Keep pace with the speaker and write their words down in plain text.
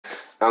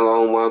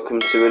Hello and welcome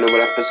to another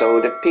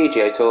episode of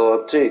PGA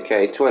Tour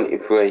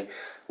 2K23.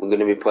 We're going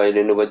to be playing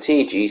another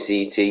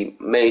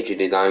TGCT Major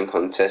Design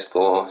Contest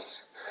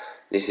course.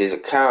 This is a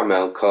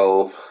Carmel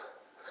Cove.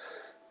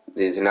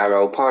 There's an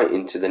arrow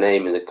pointing to the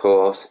name of the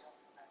course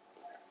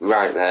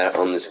right there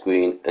on the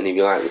screen. And if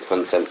you like this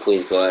content,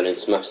 please go ahead and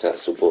smash that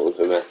sub button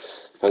for me.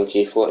 Thank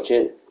you for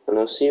watching, and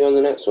I'll see you on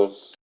the next one.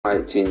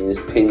 Right,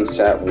 pin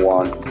set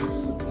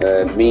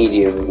 1,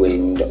 medium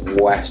wind,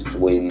 west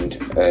wind,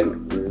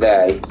 and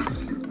they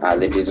are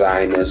the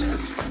designers.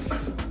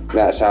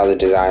 That's how the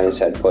designers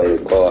said play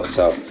the course.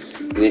 So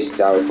this is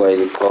how we play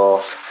the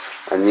course,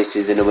 and this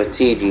is another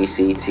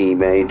TGCT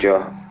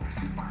major.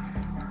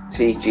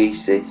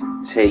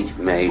 TGCT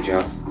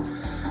major.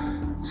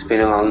 It's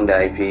been a long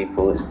day,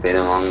 people. It's been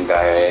a long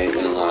day. Ain't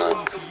gonna lie.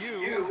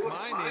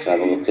 Let's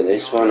have a look at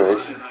this one, eh?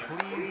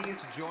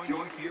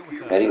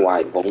 Very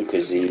white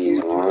bunkers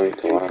these.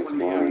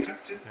 Come on.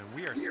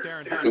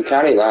 I can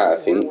carry that, I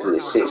think, because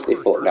it's 60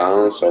 foot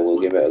down, so we'll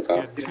give it a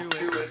go.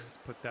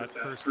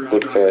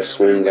 Good first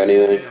swing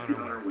anyway.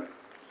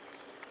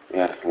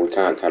 Yeah, we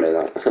can't carry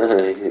that.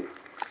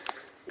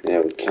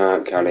 Yeah, we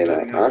can't carry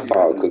that. I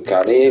thought I could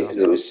carry it because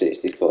it was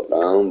 60 foot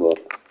down, but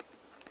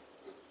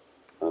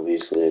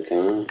obviously I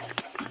can't.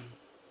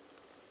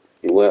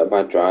 It worked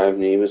by drive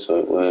neither, so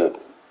it worked.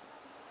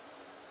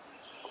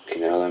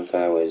 Fucking hell, them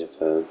fairways are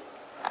firm.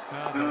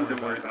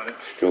 Don't worry about it.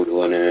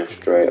 Struggling here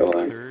straight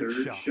away.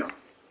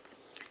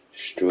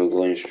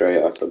 Struggling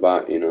straight off the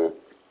bat, you know.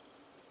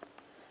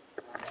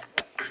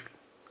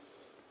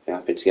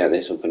 Happy to get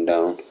this up and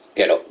down.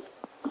 Get up.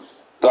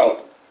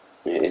 Go!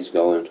 It is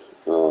going.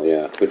 Oh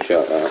yeah, good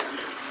shot there.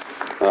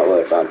 That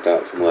worked back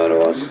that from where I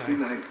was.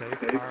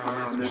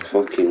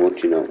 Fucking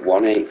wood, you know.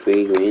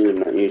 183 greens, I'm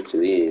not used to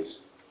these.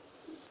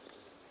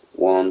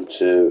 1,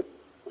 2,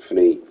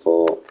 3,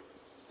 4.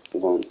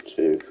 1,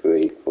 2,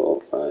 3,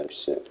 4, 5,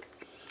 6.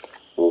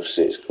 All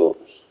 6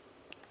 cups.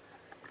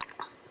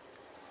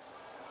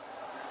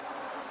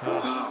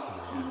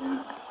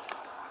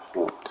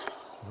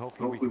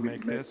 Hopefully we can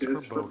make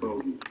this for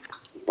bogey.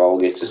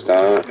 Bogey to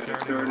start.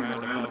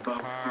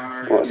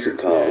 What's it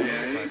called?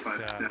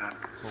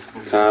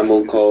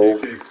 Carmel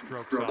Cove.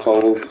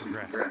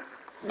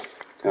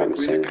 Can't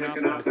be saying it.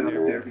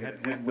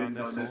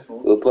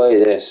 We'll play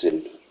this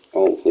and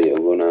hopefully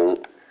it'll run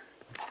out.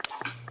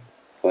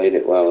 Played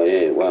it well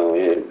here,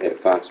 hit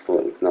fast,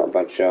 but not a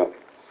bad shot.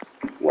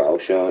 Well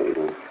shot, you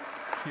know.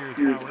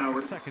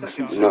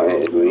 Not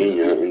hit a green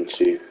yet,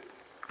 into.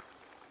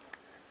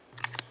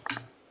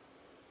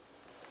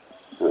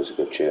 That's a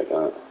good chip,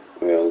 that.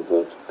 Real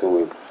good.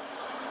 Going.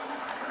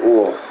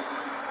 Oh.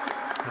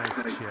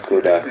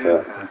 Good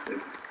effort.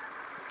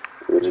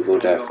 It was a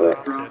good effort.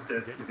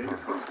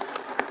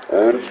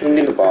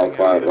 Swinging the ball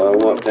quite well,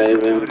 what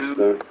David?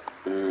 So,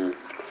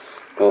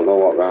 don't know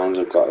what rounds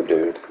I've got to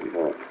do,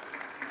 but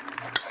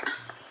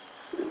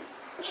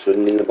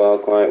swinging the ball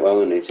quite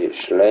well and hit it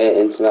straight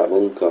into that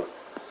bunker.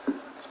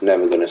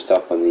 Never going to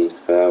stop on these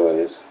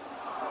fairways.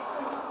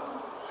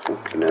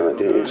 Fucking hell, I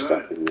didn't even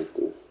stop in this.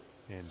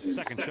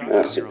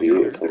 That's a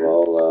beautiful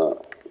hole, that.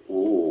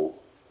 Ooh.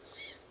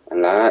 I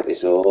like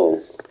this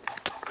hole.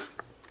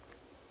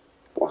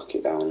 Whack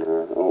it down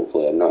there.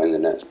 Hopefully I'm not in the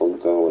next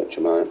bunker, which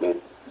I might be.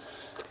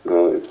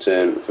 No, it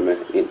turned for me.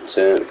 It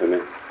turned for me.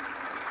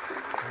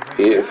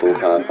 Beautiful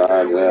par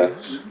 5 there.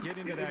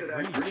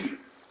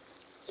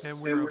 I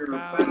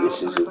think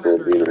this is a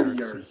good, you know.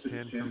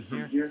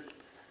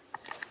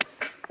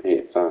 Hit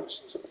it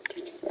fast.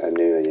 I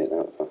knew I'd hit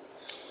that fast.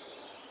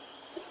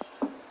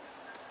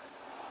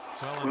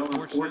 Well,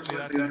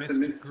 unfortunately, that's a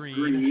missed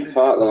green. I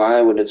thought the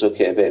line would have took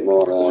it a bit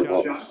more there,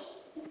 but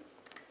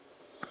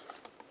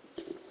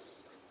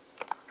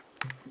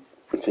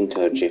I think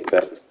I'll chip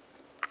it.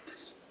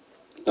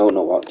 Don't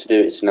know what to do.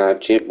 It's an hard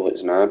chip, but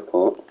it's an hard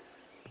putt.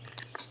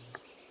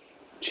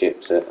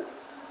 Chips it.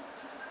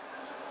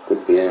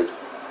 Could be in.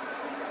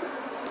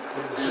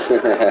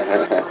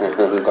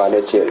 I'm glad I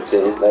chipped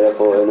it instead of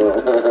putting it.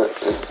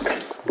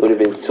 Would have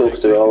been tough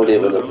to hold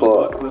it with a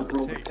putt.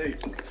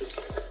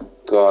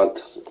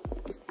 God.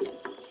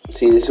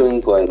 See the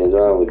swing plane as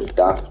well with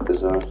daft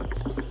as well.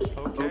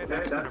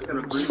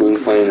 Swing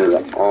plane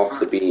with off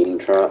the beaten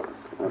track.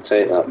 I'll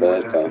take that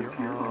bird down.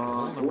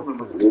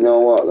 You know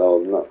what though,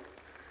 I'm not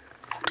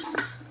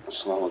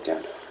slow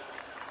again.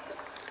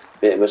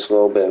 Bit of a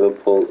slow, bit of a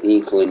pull,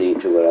 equaling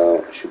each other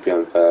out. Should be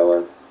on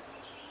fairway.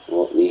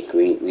 What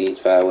these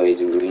fairways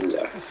and greens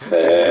are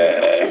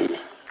firm.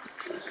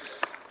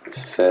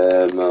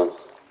 Firm.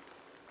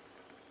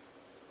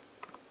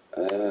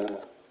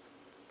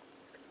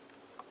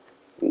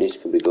 This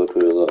could be good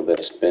with a little bit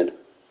of spin.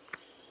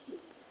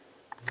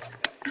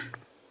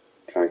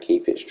 Try and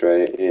keep it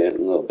straight. Yeah, a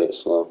little bit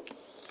slow.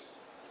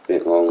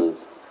 Bit long,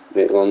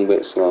 bit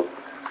slow.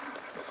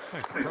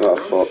 Got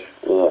a foot.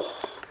 Ugh.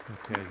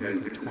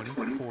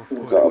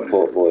 Got a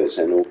putt, but it's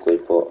an ugly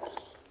putt.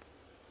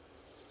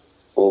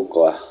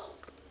 Ugly.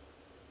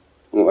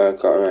 What have I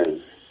got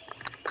around?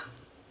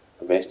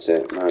 I bet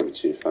it might be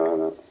too far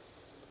now.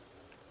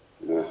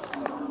 Yeah,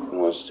 it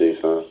was too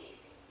far.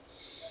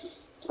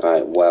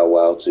 Alright,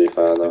 well too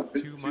far though.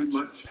 Too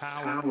much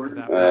power into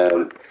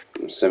that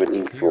putt. 17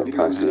 Here foot we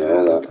past the have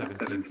hole a there.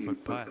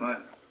 17-foot putt.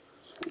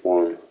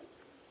 1,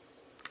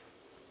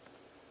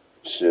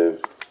 2.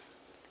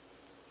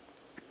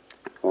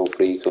 All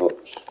 3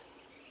 cups.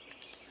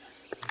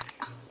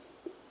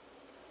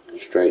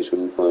 Straight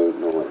swing point,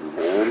 nowhere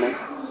near.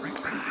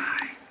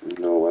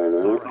 Nowhere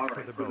near.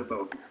 Alright, for the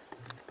bogey.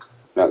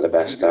 Not the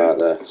best start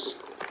this.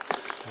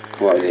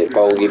 What is it?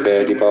 Bogey,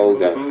 birdie,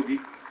 bogey.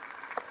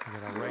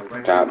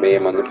 Can't be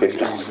him on the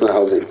 50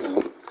 how's it?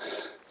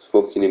 It's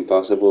fucking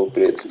impossible for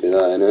it to be that,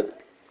 innit?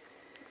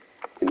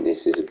 I think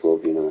this is a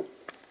club, you know.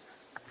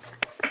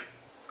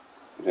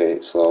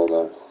 Okay, slow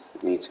though.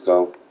 Need to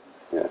go.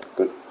 Yeah,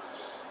 good.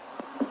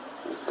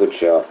 Good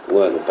shot.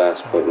 Weren't the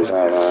best, but it was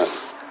alright.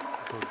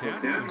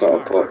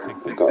 Got to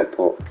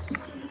put.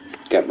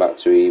 Get back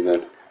to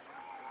even.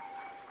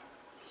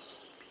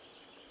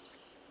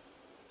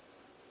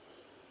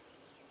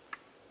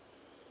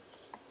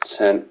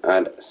 Ten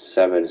and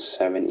 7,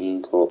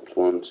 17 cups.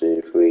 1,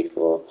 2, 3,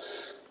 4,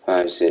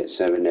 5, 6,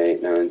 7,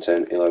 8, 9,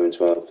 10, 11,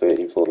 12,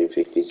 13, 14,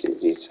 15,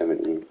 16,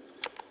 17.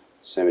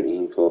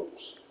 17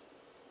 cups.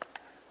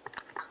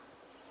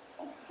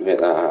 Get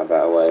that out of a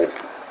better way.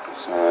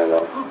 It's high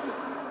though.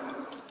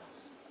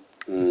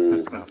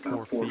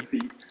 About 4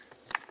 feet.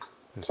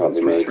 Got to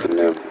be making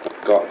them.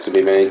 Got to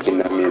be making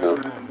them, you know.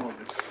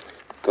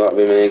 Got to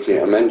be making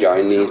it. I'm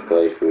enjoying these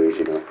playthroughs,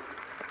 you know.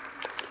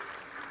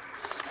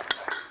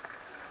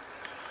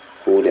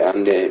 Pulled it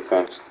and hit it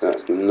fast.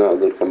 That's not a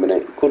good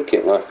combination. Could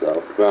kick left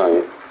though,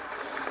 right?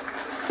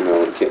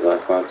 No, kick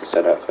left like I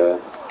said at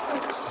first.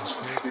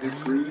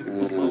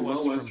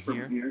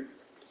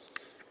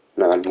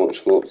 Not had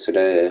much luck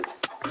today.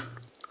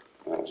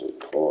 That was a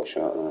poor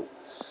shot though.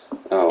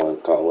 Oh, I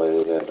got away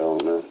with it,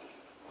 don't I?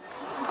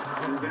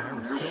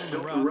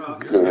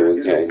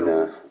 We're getting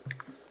there.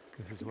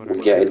 We're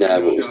getting there,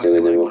 but we're still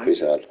in the rough, he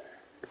said.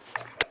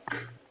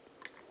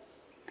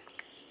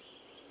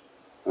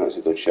 That's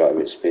a good shot if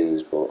it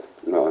spins, but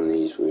not on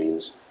these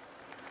greens.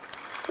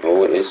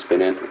 Oh, it is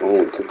spinning.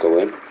 Oh, it could go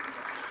in.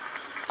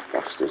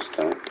 Bastard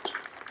start.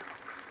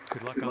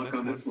 Good luck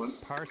on this one.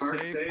 Par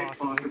save,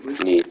 possibly.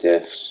 Need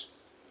this.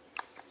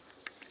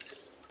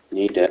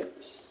 Need it.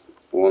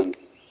 1,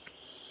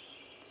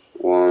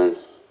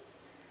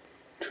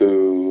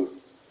 2,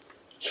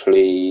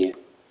 3.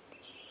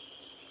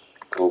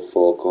 Go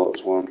 4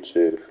 cups. 1,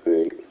 2,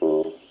 3,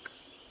 4,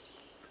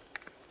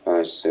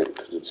 5, 6.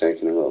 Because we're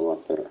taking a little lap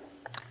here.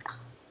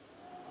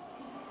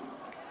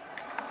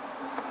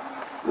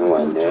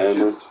 Nowhere near,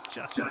 man.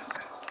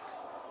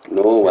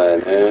 Nowhere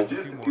near.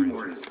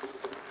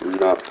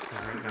 Not.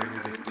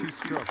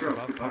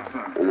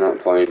 I'm not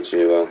playing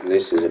too well.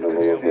 This is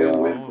another lovely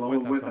hole.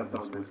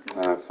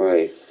 Par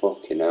 3.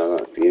 Fucking hell,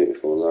 that's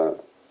beautiful, that.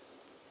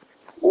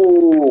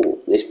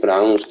 Ooh, this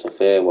brown stuff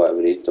here,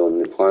 whatever he's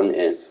done, the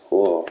planting.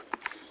 Oh,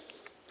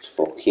 it's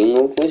fucking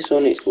lovely,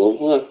 son. It's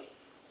lovely.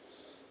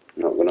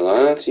 Not gonna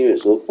lie to you,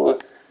 it's lovely.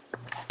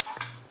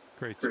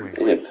 Great swing.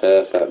 Yeah,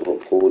 perfect,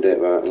 but pulled it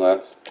right and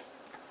left.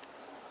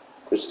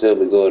 Could still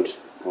be good,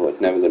 but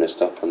it's never gonna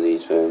stop on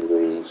these firm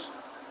greens.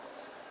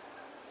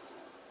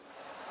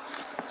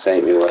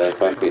 Take me away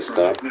if I can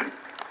stop.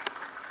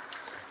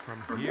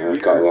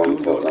 I've got a wrong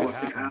foot there.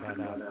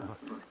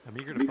 I'm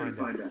eager to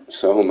find out.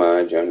 So am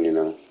I, John, you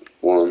know.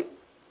 1.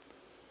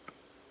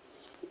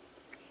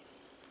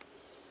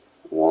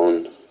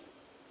 1.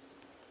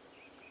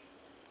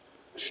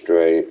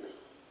 Straight.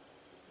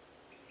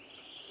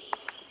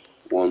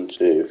 1,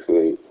 2,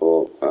 3,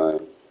 4,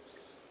 5.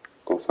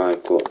 Got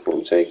 5 cuts, but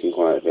I'm taking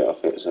quite a bit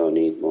off it, so I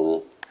need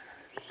more.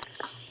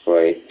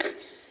 Break.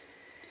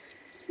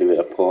 Give it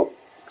a putt.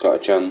 Got a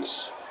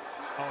chance.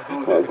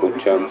 Got a good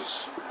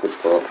chance. Good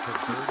putt.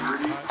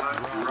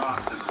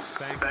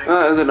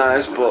 That was a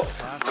nice putt.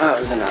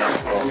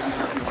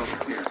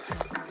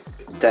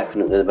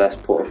 Definitely the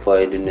best putt I've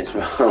played in this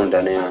round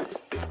anyway.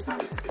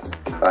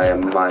 By a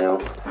mile.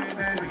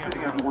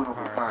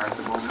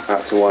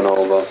 Back to 1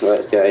 over.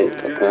 Let's get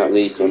it at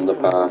least under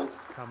par.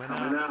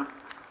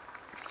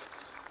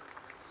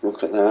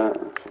 Look at that.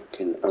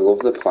 I love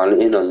the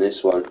planting on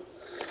this one.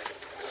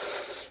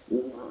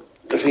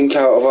 I think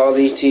out of all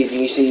these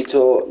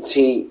TGCT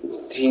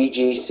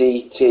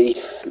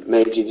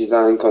major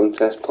design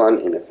contest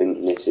planting, I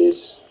think this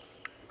is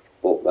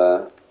up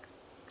there.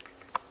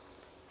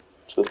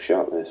 Tough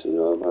shot this as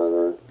well, by the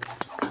way.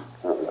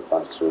 That was a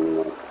bad swing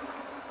though.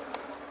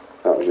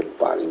 That was just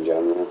bad in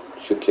general.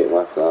 Should kick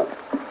left that.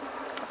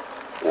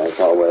 Yeah, I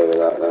got away with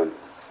that then.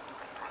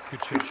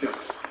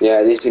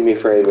 Yeah, this is my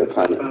favourite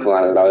planting,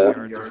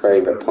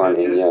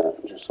 yeah.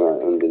 Just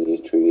like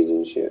underneath trees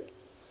and shit.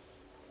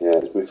 Yeah,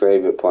 it's my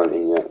favourite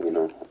planting yet, you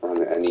know,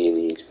 on any of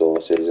these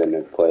courses, and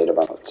I've played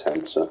about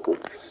 10, so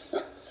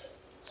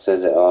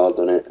says it all,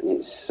 doesn't it?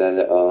 It says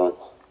it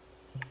all.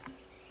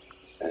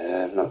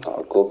 I've not got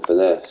a club for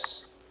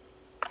this.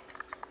 I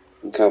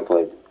can't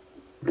play.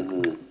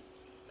 I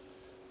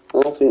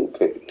don't think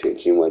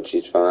pitching wedge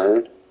is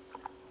fine.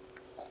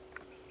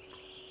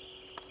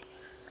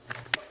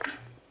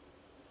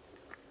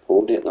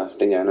 Pulled it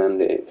left again and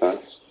hit it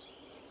fast.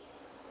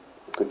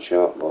 Good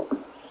shot, but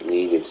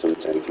needed some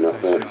taking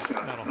off it.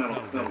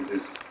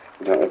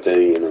 That'll do,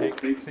 you know.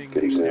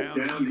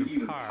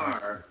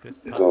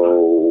 Good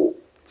go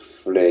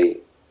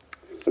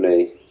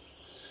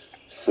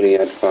 3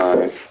 at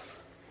 5,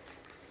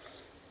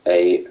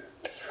 8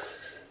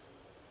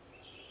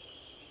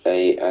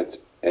 at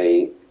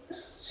 8,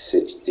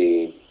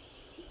 16,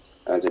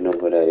 add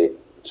another 8,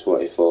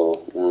 24,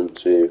 1,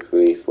 2,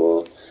 3,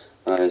 4,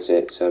 5,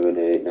 6, 7,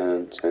 8,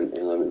 9, 10,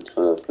 11,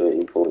 12,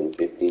 13, 14,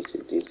 15,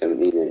 16,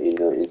 17, 18,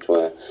 19,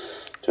 20,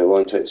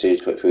 21, 22,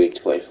 23,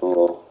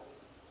 24.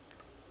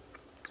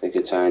 Take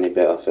a tiny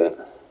bit off it.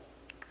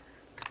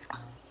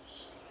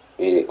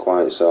 Eat it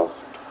quite soft.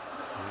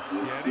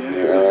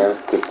 Yeah,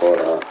 good for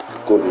that.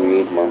 Good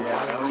read, man.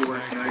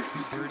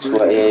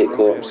 28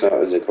 cups, that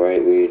was a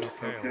great read.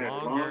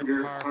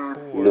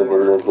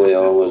 Another lovely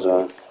hole as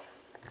well.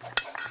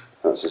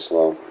 That's a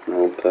slow.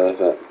 No,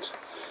 perfect.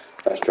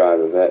 Best drive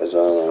of it as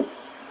well. I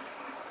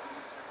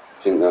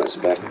think that's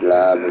the best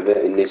drive of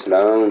it in this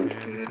round. I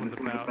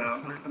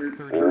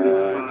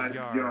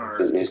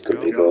think this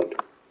could be good.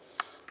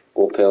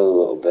 Uphill a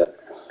little bit.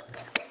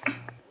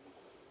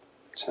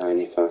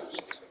 Tiny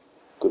fast.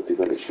 Could be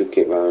good. It should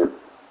kick round.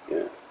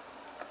 Yeah.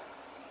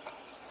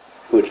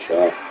 Good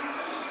shot.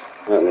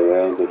 That's a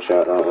real good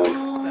shot, that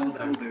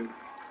one.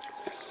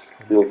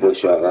 Lovely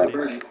shot,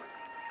 that.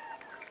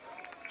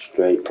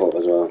 Straight putt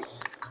as well.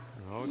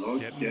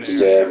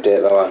 Deserved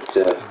it though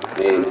after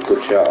hitting a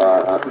good shot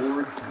like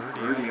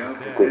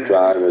that. Good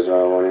drive as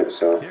well on it,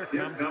 so.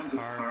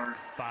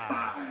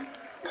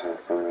 Par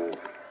 5.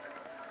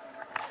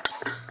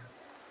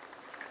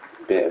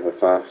 Bit of a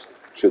fast.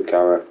 Should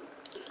carry.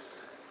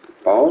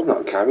 Ball's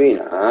not carrying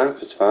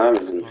half as far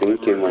as I'm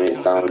thinking when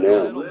it's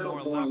downhill.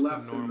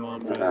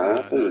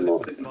 Half as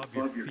much.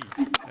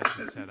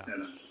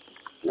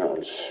 That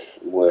was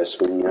worse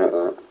swing like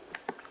that.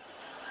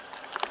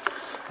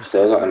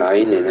 Still got an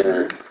iron in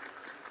it.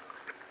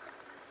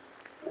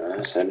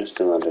 I said I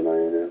still had an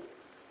iron in.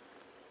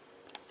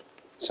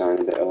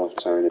 Tiny bit off,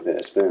 tiny bit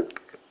of spin.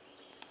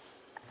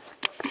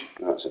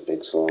 That's a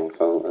big slow,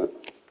 felt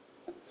it.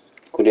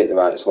 Could hit the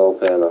right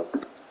slope here though.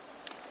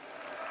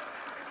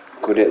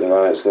 Could hit the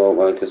right slope,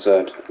 like I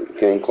said.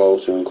 Getting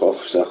closer and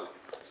closer.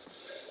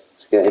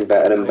 It's getting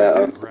better and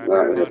better. That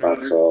was a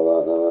bad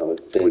slope, that was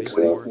big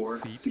slope.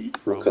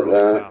 Look at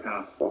that.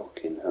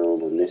 Fucking hell,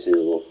 man, this is a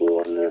lovely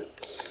one there.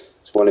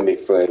 It's one of my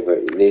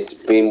favourite. There's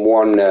been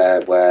one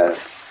where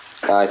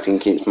I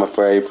think it's my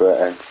favourite,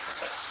 and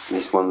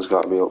this one's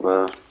got to be up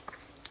there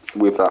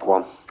with that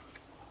one.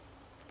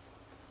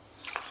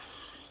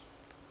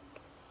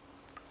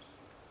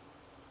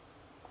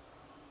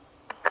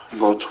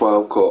 About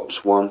 12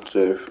 cups. 1,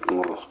 2,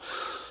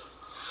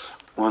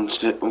 1,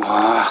 2,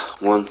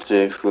 1,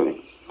 2,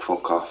 3.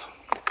 Fuck off.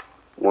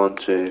 1,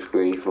 2,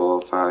 3,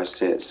 4, 5,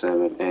 6,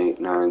 7, 8,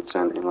 9,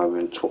 10,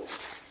 11,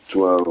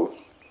 12.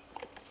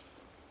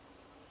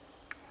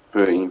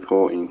 13,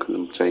 14, because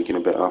I'm taking a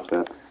bit off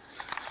it.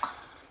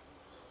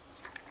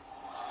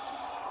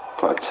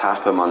 Got to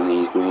tap them on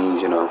these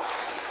greens, you know.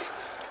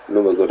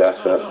 Another good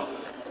effort.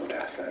 Good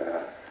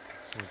effort.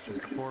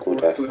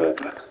 Good effort.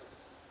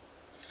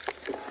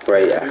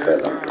 Great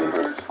effort, that, you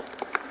know.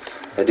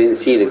 I didn't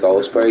see the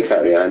ghost break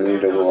at the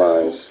end,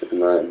 otherwise it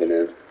might have been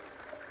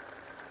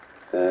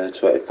in.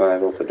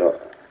 25 up a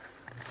dot.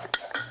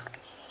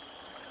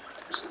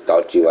 It's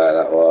dodgy where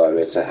that was,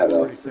 it's a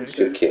header.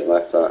 Should kick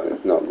left that,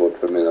 it's not good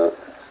for me that.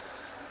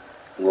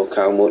 Look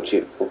how much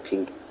it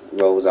fucking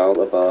rolls out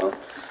the bar.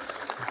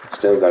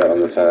 Still got it on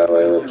the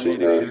fairway, which is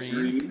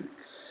nice.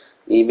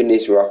 Even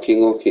this rocky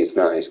look is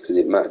nice because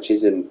it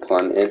matches him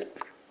planting.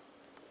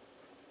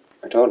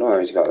 I don't know how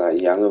he's got that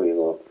yellowy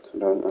look. I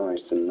don't know how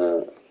he's done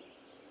that.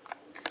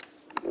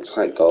 Looks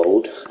like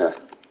gold.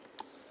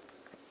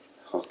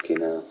 Fucking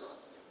hell.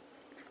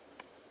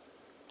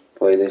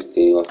 Play this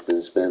deal off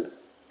and spin.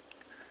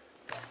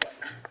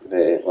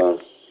 Bit, well,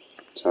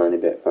 tiny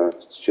bit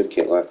fast. Should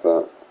kick like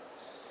that.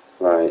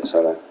 Right,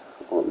 sorry.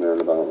 What am I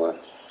on about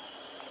left?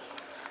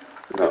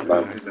 Not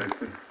bad.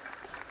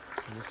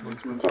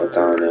 Got a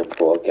downhill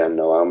putt again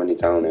though. How many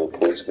downhill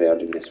putts have we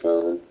had in this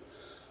round?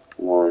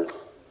 1,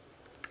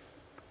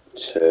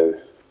 2,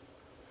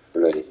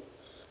 3.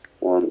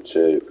 1,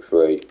 2,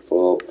 3,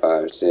 4,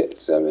 5,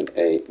 6, 7,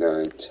 8,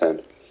 9,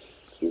 10.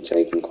 I'm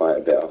taking quite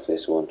a bit off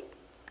this one.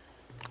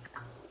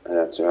 I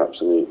had to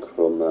absolute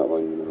crumb that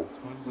one, you know.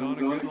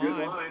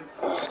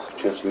 Oh,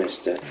 just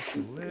missed it.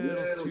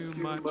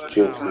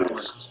 Just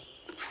missed.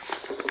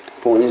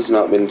 Putting's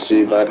not been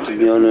too bad, to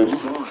be honest.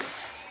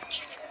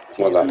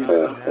 Well, that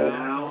perfect.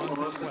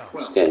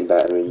 It's getting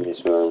better in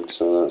this round,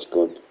 so that's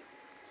good.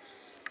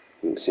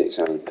 I think 6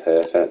 iron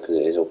perfect because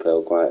it is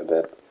uphill quite a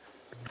bit.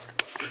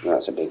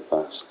 That's a big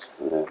fast.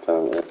 Yeah,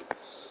 felt it.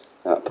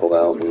 That pulled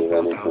out me if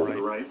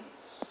anything.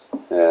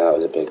 Yeah, that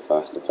was a big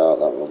fast. I felt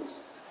that one.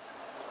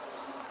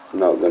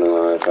 Not gonna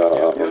lie, I felt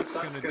that one.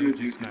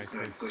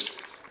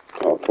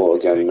 I'll pull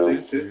again now.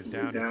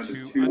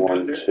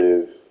 1,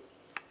 2,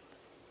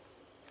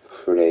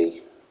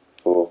 3,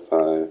 4,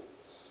 5,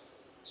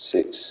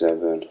 6,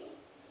 7,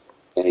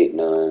 8,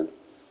 9,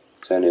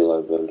 10,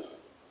 11,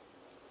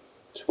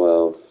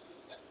 12,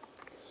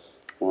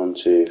 1,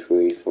 2,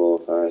 3, 4,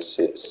 5,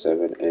 6,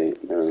 7,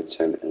 8, 9,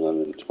 10,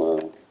 11,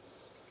 12.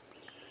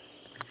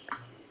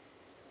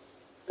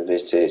 If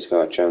this it's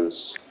got a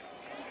chance.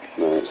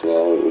 No, it's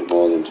low, it was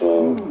more than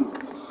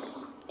 12.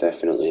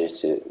 Definitely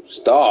hit it.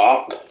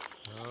 Stop!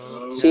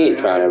 See it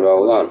trying to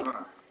roll on.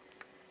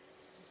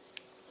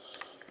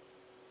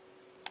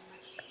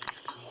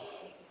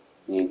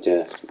 Need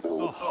to.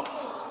 No.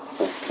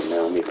 Okay,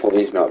 now my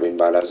putting's not been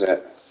bad, has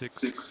it?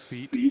 6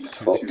 feet.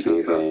 Fuck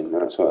you, game.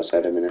 That's what I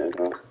said a minute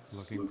ago.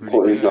 Looking pretty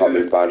Putting's good. not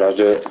been bad, has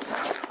it?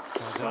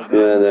 Well done.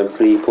 Yeah, then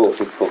 3 putts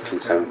with fucking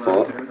 10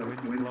 foot.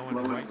 Wind's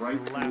blowing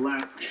right to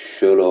left.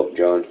 Shut up,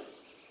 John.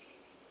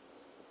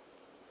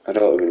 I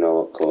don't even know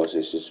what course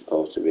this is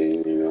supposed to be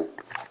anymore.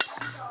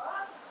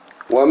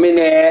 1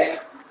 minute!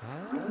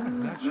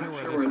 Not sure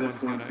where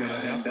this one's going to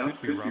end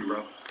up. Could be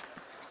rough.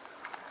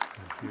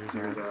 And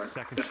here's our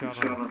second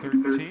shot on the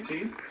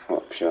 13th.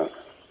 Hop shot.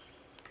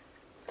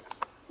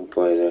 We'll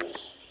play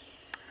this.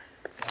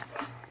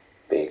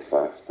 Big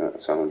fast.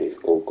 That sounded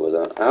ugly,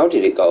 that. How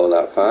did it go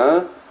that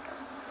far?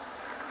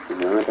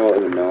 No, I don't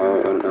even know how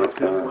it went that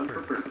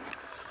far.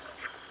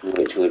 I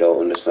literally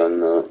don't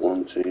understand that.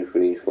 1, 2,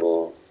 3,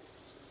 4.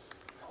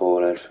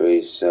 4,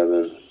 3,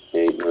 7,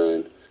 8,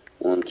 9.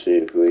 1,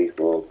 2, 3,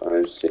 4,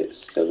 5, 6,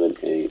 7,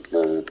 8,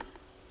 9.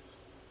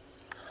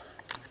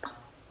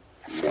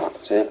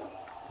 That's it.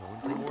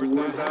 Going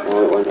towards that.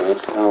 Oh, it went ahead.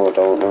 Oh, I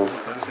don't know.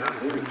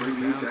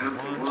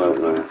 I don't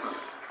know.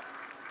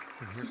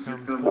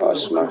 Oh, I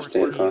smashed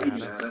it,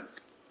 man.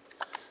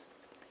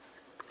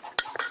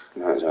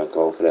 Might as well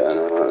go for it, I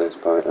know, at this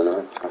point, I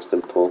know. Fast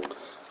and pull.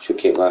 Should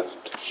kick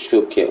left.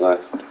 Should kick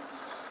left.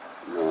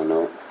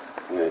 No.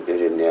 Yeah, it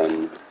did in the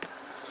end.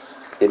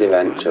 Did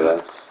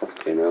eventually.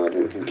 Fucking hell, I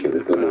didn't think it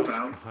was good enough.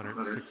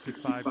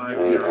 165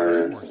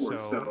 yards or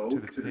so to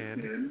the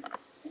pin.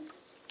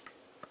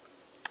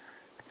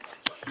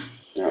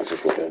 That's a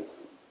good one.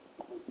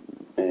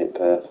 Ain't it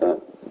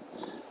perfect?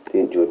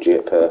 Didn't judge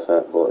it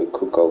perfect, but it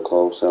could go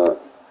closer.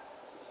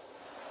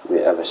 If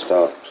it ever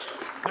stops.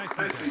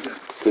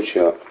 Good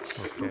shot.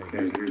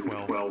 Okay, here's a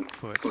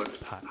 12-foot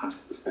putt.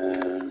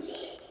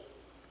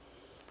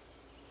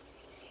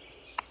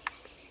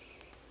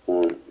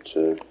 1,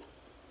 2.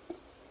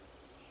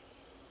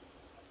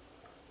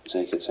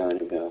 Take a tiny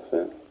bit off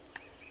it.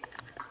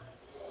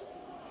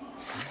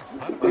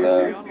 Should be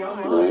there.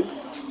 Right.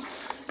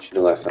 Should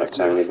have left that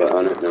tiny bit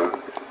on it now.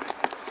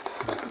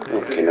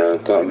 Okay, now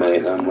I've got to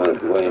make them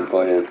way and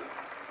playing.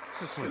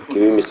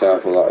 Giving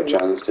myself a lot of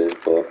chances,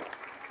 but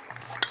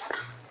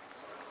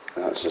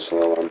that's a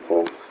slow one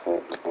pull.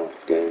 Fuck off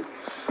game.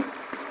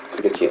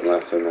 Could have kicked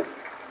left for me.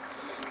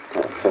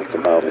 Got fuck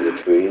about with the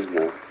trees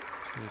now.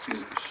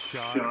 This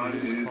shot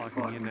is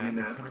clocking in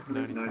at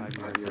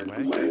 195 yards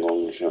away. My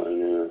long shot in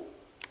there.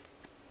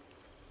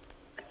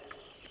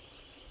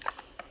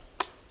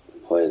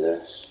 Play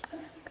this.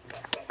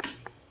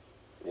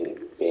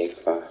 Big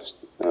fast.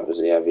 That was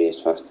the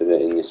heaviest fast of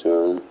it in this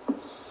round.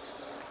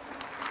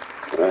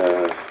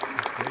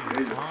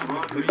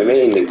 I'm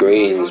hitting the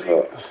greens,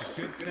 but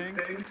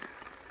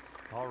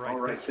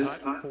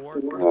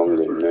longer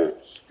than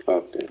this.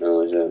 Fucking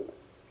hell is it?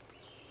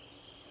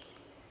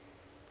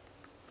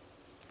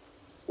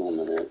 1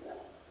 minute.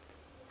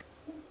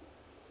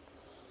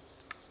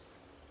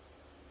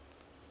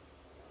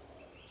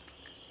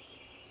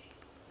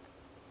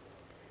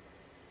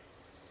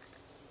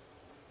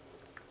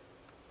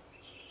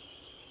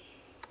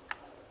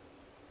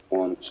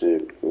 One,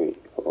 2, 3,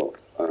 4,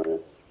 5.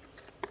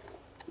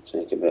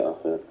 Take a bit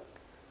off it.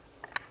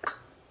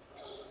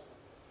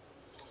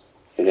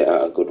 Hit it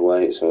at a good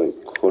weight, so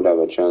it could have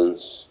a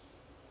chance.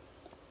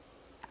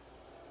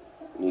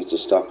 Need to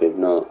stop if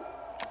not.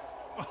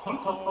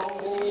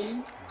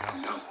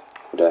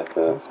 Good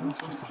effort.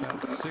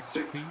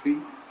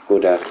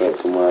 Good effort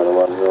from where I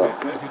was up.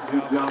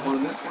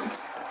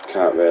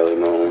 Can't really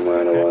moan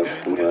where I was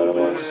from where I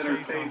was.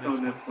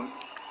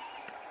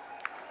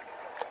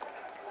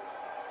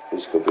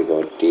 This could be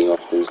good. D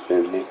off this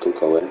spin. It could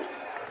go in.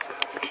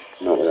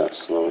 Not with that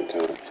slow, it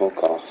can't.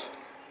 Fuck off.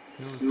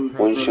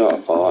 One shot I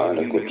thought I had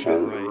a good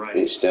chance.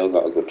 It's still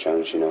got a good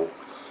chance, you know.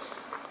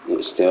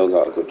 It's still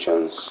got a good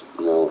chance.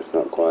 No, it's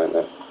not quite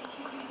there.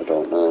 I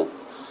don't know.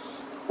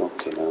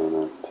 Okay, now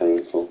man.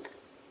 Painful.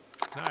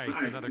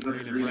 Nice, another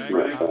green and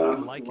red.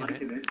 I'm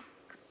liking it.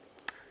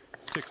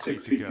 6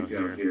 feet to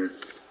go here.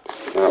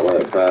 That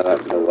worked fair, that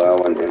could well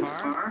went in.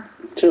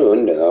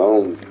 200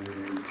 though.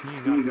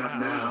 Teeing up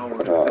now.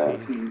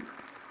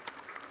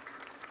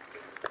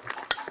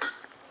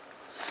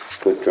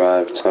 Good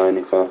drive,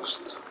 tiny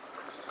fast.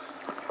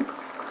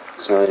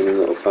 Tiny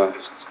little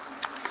fast.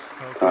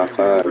 Par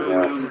 5,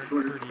 yeah.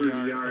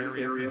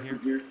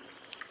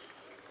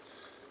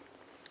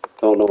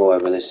 Don't know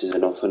whether this is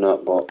enough or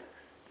not, but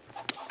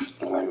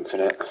I went for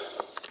it.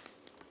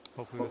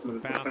 Hopefully this will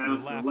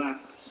bounce to the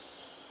left.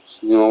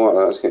 You know what,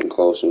 that's getting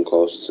closer and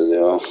closer to the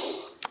hole.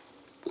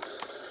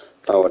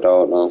 Oh, I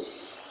don't know.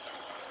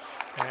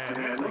 And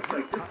it looks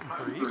like you're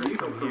putting for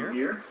eagle from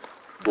here.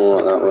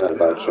 Oh, that weren't a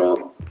bad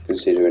shot,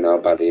 considering how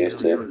bad he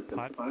is Here too. is the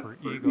putt for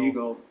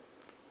eagle.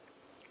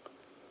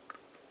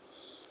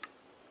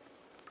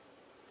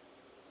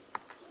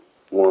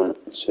 1,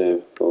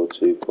 2, go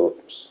 2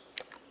 cups.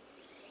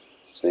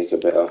 Take a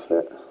bit off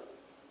it.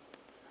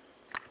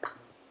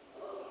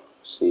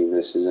 See if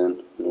this is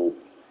in. No.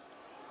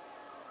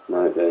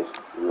 Might be.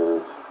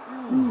 No.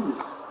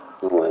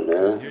 Nowhere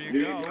near. Here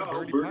you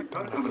go, birdie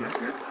putt coming up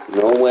here.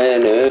 Nowhere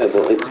near,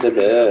 but it's the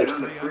bird.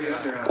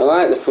 I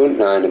like the front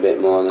 9 a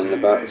bit more than the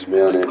back, to be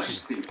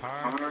honest.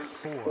 Par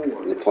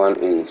 4. The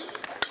plantings.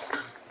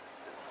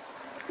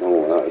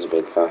 Oh, that was a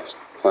big fast.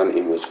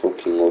 Planting was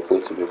fucking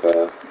lovely, to be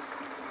fair.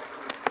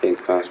 Big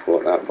fast,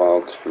 but that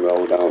bog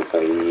rolled out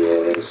for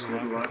years.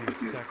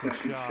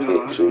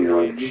 Pitch and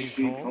wedge.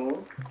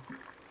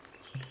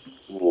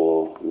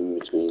 Whoa, in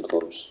between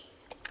clubs.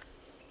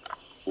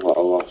 A lot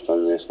of loft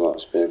on this, a lot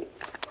of spin.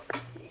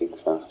 Big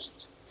fast.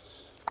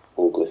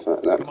 Ugly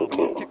fast, that could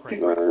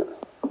kick right.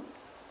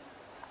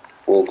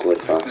 Ugly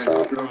fast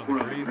out.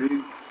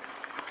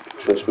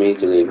 Trust me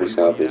to leave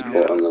myself his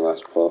putt on the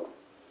last putt.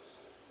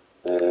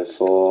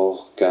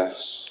 4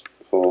 gas,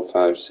 4,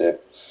 5, 6,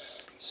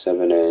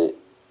 7, 8,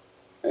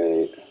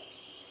 8,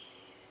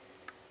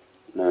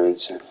 9,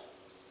 10.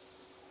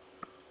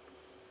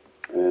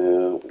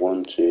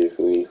 1, 2,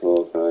 3,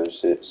 4, 5,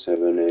 6,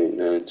 7, 8,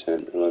 9,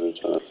 10, 11,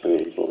 12,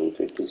 13, 14,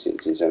 15,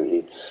 16,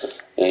 17,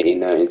 18,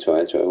 19,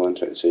 20, 21,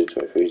 22,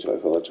 23,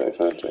 24,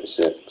 25,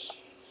 26.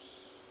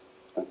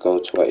 I'd go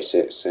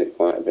 26, take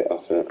quite a bit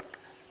off it.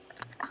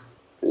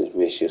 It's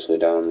viciously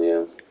down the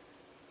hill.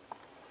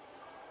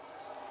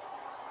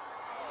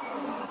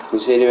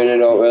 Considering I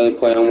don't really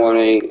play on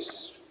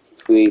 1/8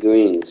 3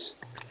 greens,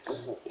 I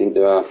think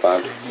they are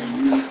bad.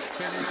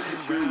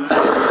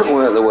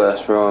 Weren't the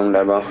worst round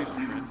ever.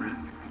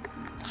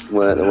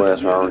 Weren't the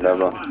worst round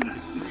ever.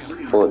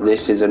 But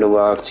this is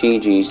another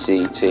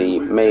TGCT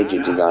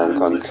major design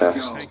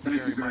contest,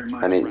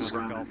 and it's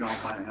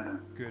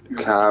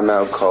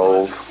Carmel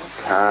Cove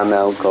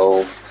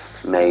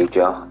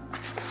major.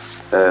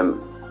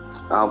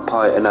 I'll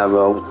point an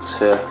arrow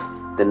to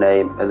the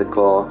name of the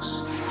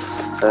course.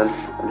 I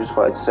just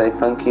wanted to say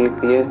thank you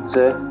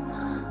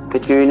for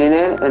tuning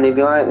in, and if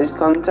you like this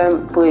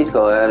content, please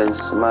go ahead and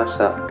smash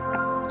that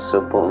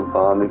sub button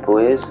for me,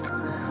 please.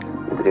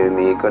 You'll be doing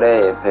me a good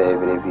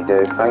favour if you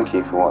do. Thank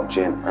you for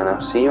watching, and I'll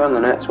see you on the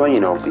next one, you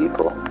know,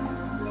 people.